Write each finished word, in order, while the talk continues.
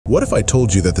What if I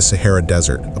told you that the Sahara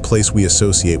Desert, a place we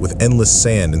associate with endless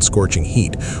sand and scorching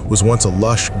heat, was once a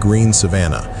lush, green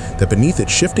savanna, that beneath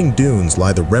its shifting dunes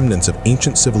lie the remnants of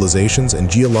ancient civilizations and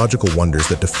geological wonders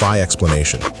that defy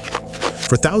explanation?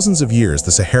 For thousands of years,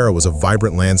 the Sahara was a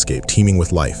vibrant landscape teeming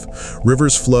with life.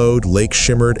 Rivers flowed, lakes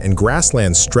shimmered, and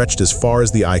grasslands stretched as far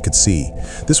as the eye could see.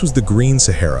 This was the Green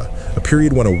Sahara, a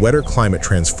period when a wetter climate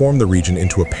transformed the region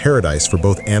into a paradise for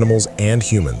both animals and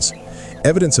humans.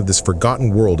 Evidence of this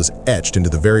forgotten world is etched into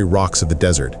the very rocks of the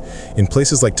desert. In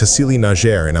places like Tassili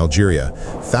Najer in Algeria,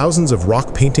 thousands of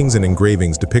rock paintings and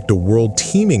engravings depict a world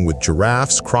teeming with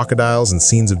giraffes, crocodiles, and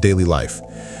scenes of daily life.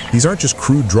 These aren't just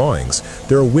crude drawings,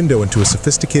 they're a window into a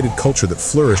sophisticated culture that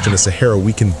flourished in a Sahara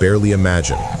we can barely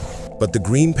imagine. But the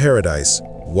green paradise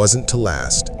wasn't to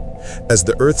last. As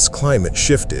the Earth's climate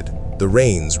shifted, the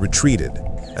rains retreated,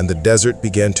 and the desert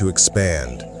began to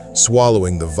expand,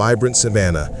 swallowing the vibrant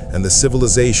savanna and the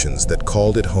civilizations that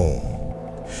called it home.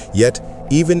 Yet,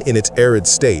 even in its arid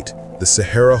state, the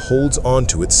Sahara holds on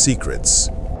to its secrets.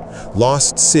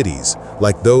 Lost cities,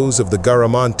 like those of the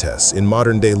Garamantes in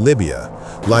modern-day Libya,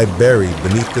 lie buried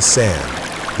beneath the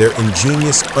sand, their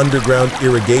ingenious underground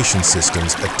irrigation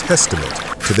systems a testament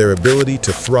to their ability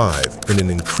to thrive in an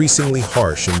increasingly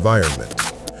harsh environment.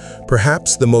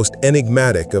 Perhaps the most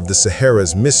enigmatic of the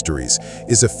Sahara's mysteries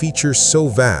is a feature so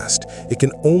vast it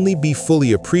can only be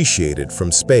fully appreciated from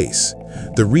space: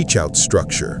 the Richat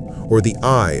Structure, or the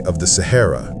Eye of the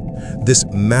Sahara. This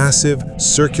massive,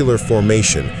 circular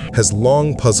formation has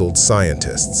long puzzled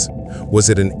scientists. Was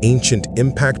it an ancient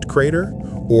impact crater?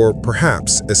 Or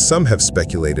perhaps, as some have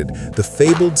speculated, the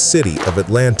fabled city of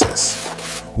Atlantis?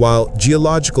 While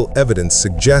geological evidence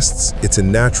suggests it's a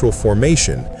natural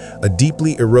formation, a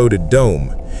deeply eroded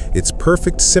dome, its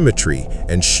perfect symmetry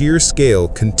and sheer scale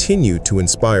continue to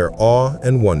inspire awe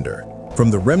and wonder.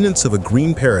 From the remnants of a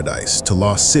green paradise to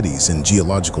lost cities and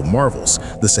geological marvels,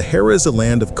 the Sahara is a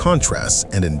land of contrasts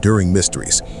and enduring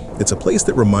mysteries. It's a place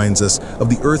that reminds us of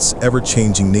the Earth's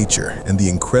ever-changing nature and the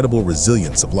incredible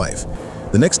resilience of life.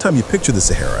 The next time you picture the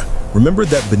Sahara, remember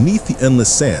that beneath the endless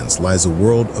sands lies a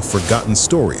world of forgotten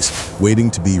stories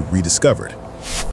waiting to be rediscovered.